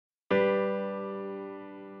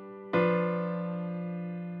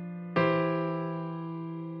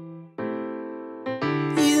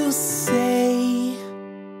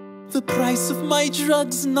The price of my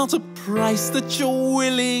drugs, not a price that you're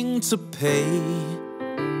willing to pay.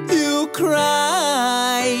 You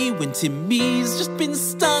cry when Timmy's just been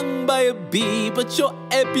stung by a bee, but your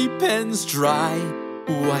EpiPen's dry.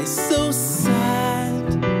 Why so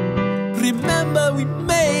sad? Remember we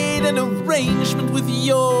made an arrangement with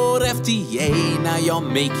your FDA. Now you're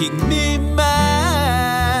making me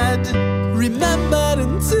mad. Remember,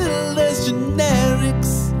 until there's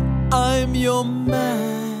generics, I'm your man.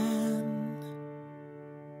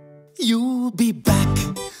 You'll be back,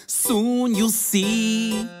 soon you'll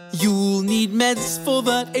see. You'll need meds for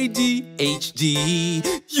that ADHD.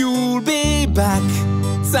 You'll be back,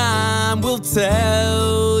 time will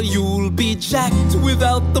tell. You'll be jacked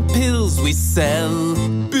without the pills we sell.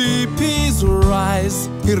 BP's rise,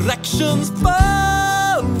 erections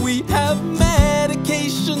fall. We have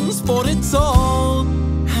medications for it all.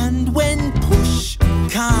 And when push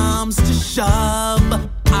comes to shove,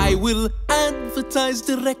 I will advertise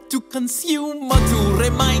direct to consumer to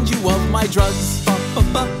remind you of my drugs.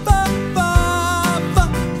 Pharma,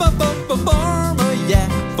 yeah.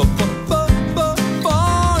 Pharma,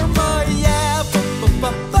 yeah.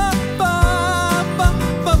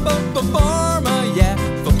 Pharma, yeah.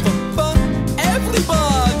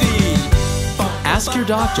 Everybody. Ask your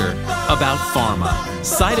doctor about pharma.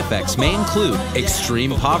 Side effects may include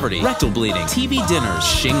extreme poverty, rectal bleeding, TV dinners,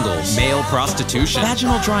 shingles, male prostitution,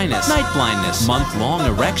 vaginal dryness, night blindness, month-long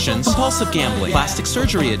erections, compulsive gambling, plastic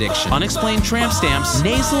surgery addiction, unexplained tramp stamps,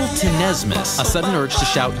 nasal tenesmus, a sudden urge to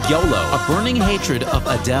shout YOLO, a burning hatred of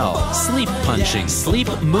Adele, sleep punching, sleep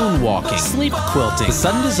moonwalking, sleep quilting, the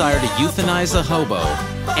sudden desire to euthanize a hobo,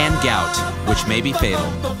 and gout, which may be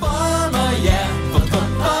fatal.